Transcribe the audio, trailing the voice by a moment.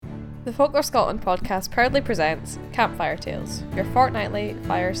The Folklore Scotland podcast proudly presents Campfire Tales, your fortnightly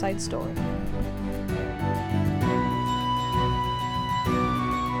fireside story.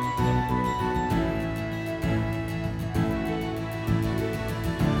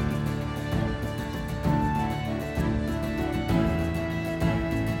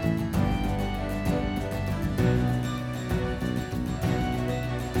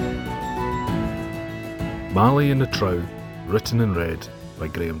 Mally and the Trow, written and read by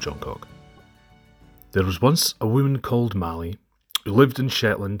Graham Johncock. There was once a woman called Mally who lived in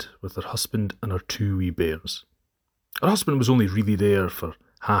Shetland with her husband and her two wee bairns. Her husband was only really there for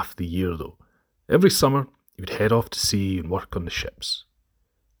half the year though. Every summer he would head off to sea and work on the ships.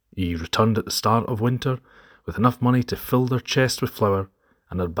 He returned at the start of winter with enough money to fill their chest with flour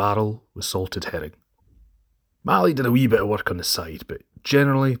and their barrel with salted herring. Mally did a wee bit of work on the side, but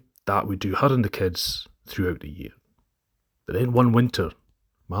generally that would do her and the kids throughout the year. But then one winter,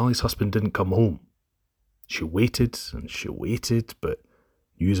 Mally's husband didn't come home. She waited and she waited, but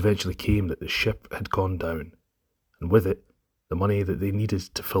news eventually came that the ship had gone down, and with it, the money that they needed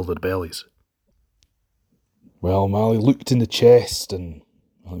to fill their bellies. Well, Mally looked in the chest and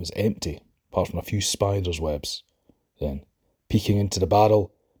it was empty, apart from a few spiders' webs. Then, peeking into the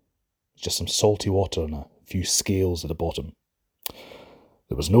barrel, just some salty water and a few scales at the bottom.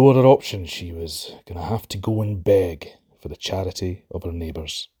 There was no other option. She was going to have to go and beg for the charity of her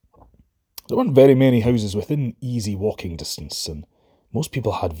neighbours. There weren't very many houses within easy walking distance, and most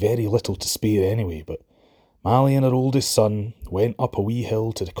people had very little to spare anyway, but Mally and her oldest son went up a wee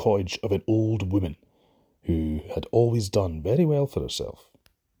hill to the cottage of an old woman who had always done very well for herself.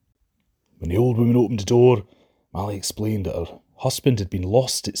 When the old woman opened the door, Mally explained that her husband had been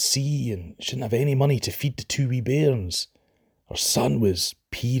lost at sea and shouldn't have any money to feed the two wee bairns. Her son was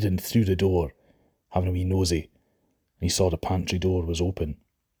peering through the door, having a wee nosy, and he saw the pantry door was open.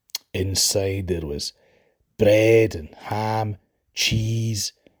 Inside there was bread and ham,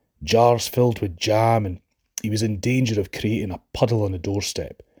 cheese, jars filled with jam, and he was in danger of creating a puddle on the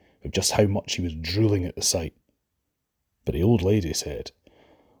doorstep of just how much he was drooling at the sight. But the old lady said,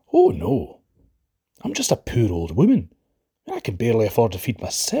 "Oh no, I'm just a poor old woman. I can barely afford to feed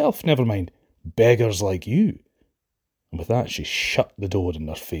myself, never mind beggars like you." And with that she shut the door in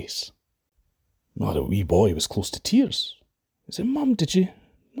their face. Well, the wee boy was close to tears. He said, "Mum, did you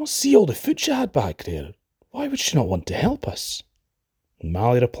not see all the food she had back there? Why would she not want to help us?" And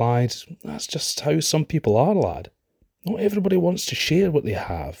Mally replied, "That's just how some people are, lad. Not everybody wants to share what they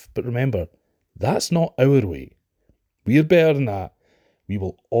have, but remember, that's not our way. We're better than that. We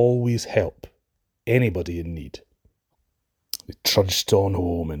will always help anybody in need." We trudged on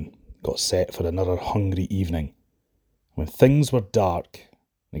home and got set for another hungry evening. When things were dark,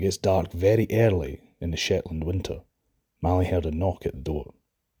 and it gets dark very early in the Shetland winter, Mally heard a knock at the door.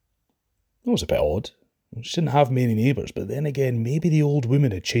 It was a bit odd. She didn't have many neighbours, but then again, maybe the old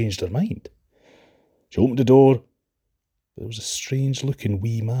woman had changed her mind. She opened the door, but there was a strange-looking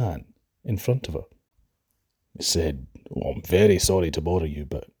wee man in front of her. He said, "Oh, I'm very sorry to bother you,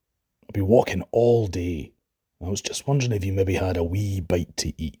 but I've been walking all day. I was just wondering if you maybe had a wee bite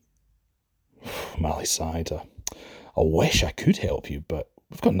to eat." Mally sighed. "I wish I could help you, but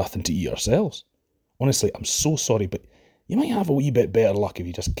we've got nothing to eat ourselves. Honestly, I'm so sorry, but you might have a wee bit better luck if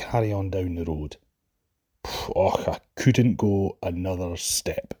you just carry on down the road." "Oh, I couldn't go another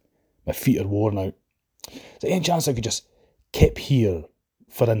step. My feet are worn out. Is there any chance I could just keep here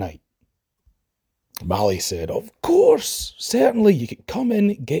for a night?" Mally said, "Of course, certainly. You could come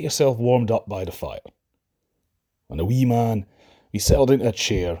in, get yourself warmed up by the fire." And the wee man, he settled into a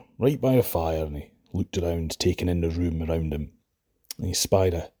chair right by the fire and he looked around, taking in the room around him. And he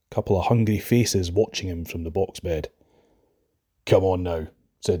spied a couple of hungry faces watching him from the box bed. "Come on now,"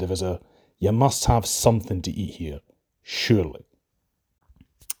 said the visitor. "You must have something to eat here, surely."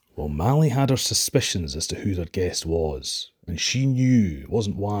 Well, Mally had her suspicions as to who their guest was, and she knew it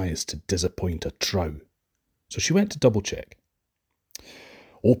wasn't wise to disappoint a Trow. So she went to double check.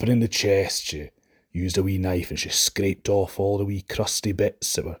 Opening the chest, she used a wee knife and she scraped off all the wee crusty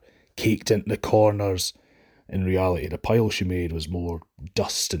bits that were caked into the corners. In reality, the pile she made was more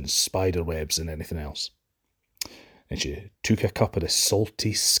dust and spider webs than anything else. And she took a cup of the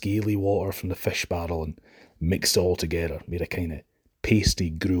salty, scaly water from the fish barrel and mixed it all together, made a kind of pasty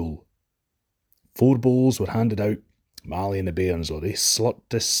gruel. 4 bowls were handed out. Mally and the bairns, they slurped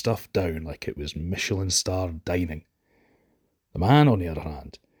this stuff down like it was Michelin-starred dining. The man, on the other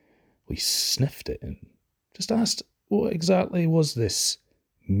hand, he sniffed it and just asked, what exactly was this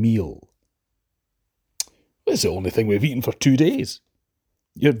meal? "It's the only thing we've eaten for 2 days.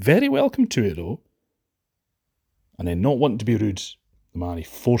 You're very welcome to it, though." And then, not wanting to be rude, The man, he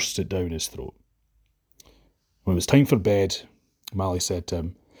forced it down his throat. When it was time for bed, Mally said to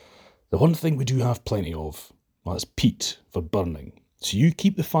him, "The one thing we do have plenty of, well, that's peat for burning. So you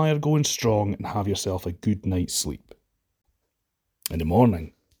keep the fire going strong and have yourself a good night's sleep." In the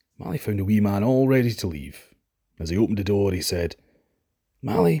morning, Mally found the wee man all ready to leave. As he opened the door, he said,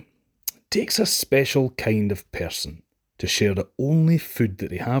 "Mally, it takes a special kind of person to share the only food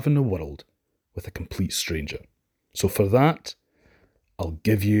that they have in the world with a complete stranger. So for that, I'll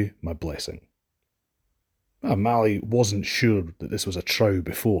give you my blessing." Well, Mally wasn't sure that this was a trow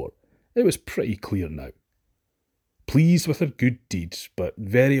before. It was pretty clear now. Pleased with her good deed, but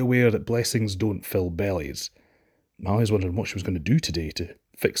very aware that blessings don't fill bellies, Mally was wondering what she was going to do today to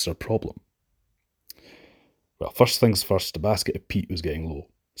fix her problem. Well, first things first, the basket of peat was getting low,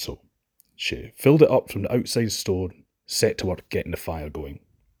 so she filled it up from the outside store, set to work getting the fire going.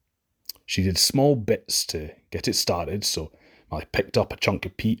 She did small bits to get it started, so Mally picked up a chunk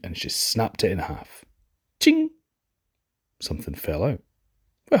of peat and she snapped it in half. Ching! Something fell out.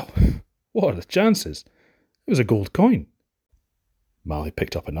 Well, what are the chances? It was a gold coin. Mally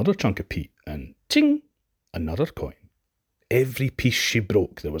picked up another chunk of peat and ching! Another coin. Every piece she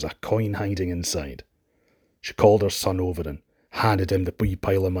broke, there was a coin hiding inside. She called her son over and handed him the wee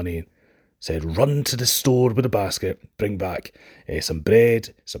pile of money and said, "Run to the store with the basket, bring back some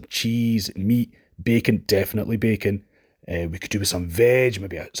bread, some cheese, meat, bacon, definitely bacon. We could do with some veg,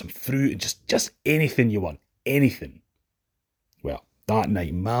 maybe some fruit, and just anything you want, anything." Well, that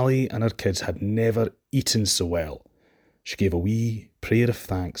night, Mally and her kids had never eaten so well. She gave a wee prayer of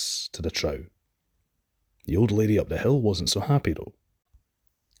thanks to the trow. The old lady up the hill wasn't so happy though.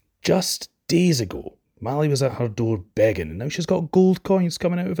 Just days ago, Mally was at her door begging, and now she's got gold coins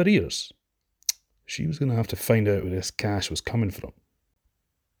coming out of her ears. She was going to have to find out where this cash was coming from.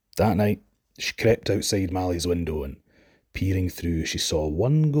 That night, she crept outside Mally's window and, peering through, she saw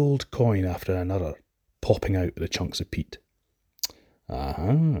one gold coin after another popping out of the chunks of peat.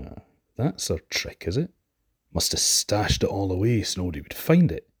 Aha, that's her trick, is it? Must have stashed it all away so nobody would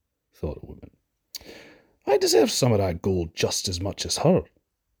find it, thought the woman. I deserve some of that gold just as much as her.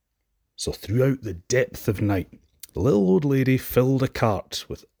 So throughout the depth of night, the little old lady filled a cart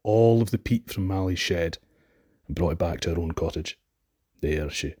with all of the peat from Mally's shed and brought it back to her own cottage. There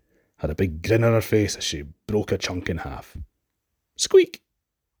she had a big grin on her face as she broke a chunk in half. Squeak!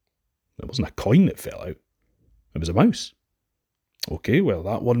 It wasn't a coin that fell out. It was a mouse. Okay, well,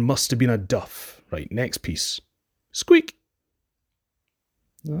 that one must have been a duff. Right, next piece. Squeak!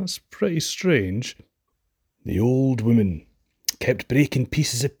 That's pretty strange. The old woman kept breaking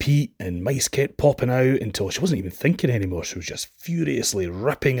pieces of peat and mice kept popping out until she wasn't even thinking anymore. She was just furiously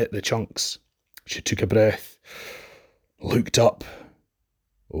ripping at the chunks. She took a breath, looked up.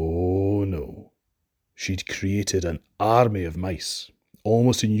 Oh no. She'd created an army of mice.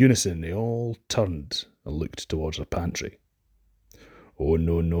 Almost in unison, they all turned and looked towards her pantry. Oh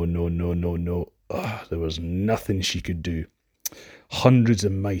no. There was nothing she could do. Hundreds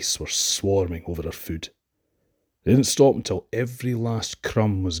of mice were swarming over her food. They didn't stop until every last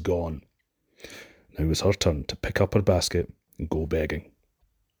crumb was gone. Now it was her turn to pick up her basket and go begging.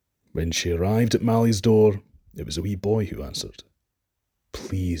 When she arrived at Mally's door, it was a wee boy who answered.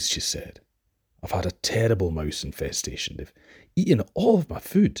 "Please," she said, "I've had a terrible mouse infestation. They've eaten all of my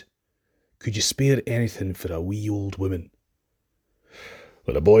food. Could you spare anything for a wee old woman?"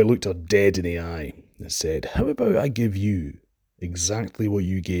 Well, the boy looked her dead in the eye and said, "How about I give you exactly what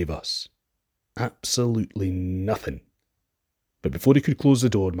you gave us? Absolutely nothing." But before he could close the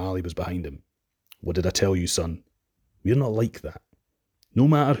door, Mally was behind him. "What did I tell you, son? We're not like that. No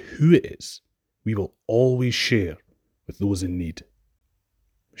matter who it is, we will always share with those in need."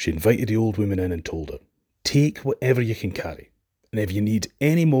 She invited the old woman in and told her, "Take whatever you can carry, and if you need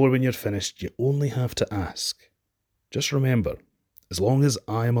any more when you're finished, you only have to ask. Just remember, as long as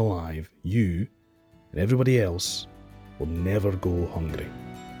I am alive, you and everybody else will never go hungry."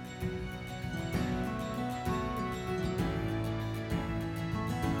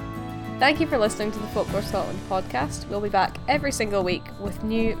 Thank you for listening to the Folklore Scotland podcast. We'll be back every single week with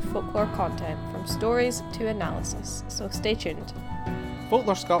new folklore content, from stories to analysis, so stay tuned.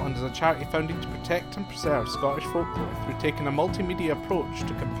 Folklore Scotland is a charity founded to protect and preserve Scottish folklore through taking a multimedia approach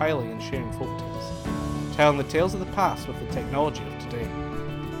to compiling and sharing folktales, telling the tales of the past with the technology of today.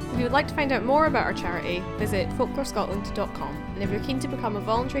 If you would like to find out more about our charity, visit folklorescotland.com, and if you're keen to become a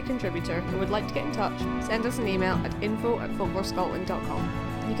voluntary contributor or would like to get in touch, send us an email at info@folklorescotland.com.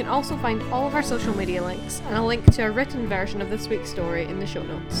 You can also find all of our social media links and a link to a written version of this week's story in the show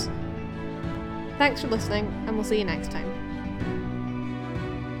notes. Thanks for listening, and we'll see you next time.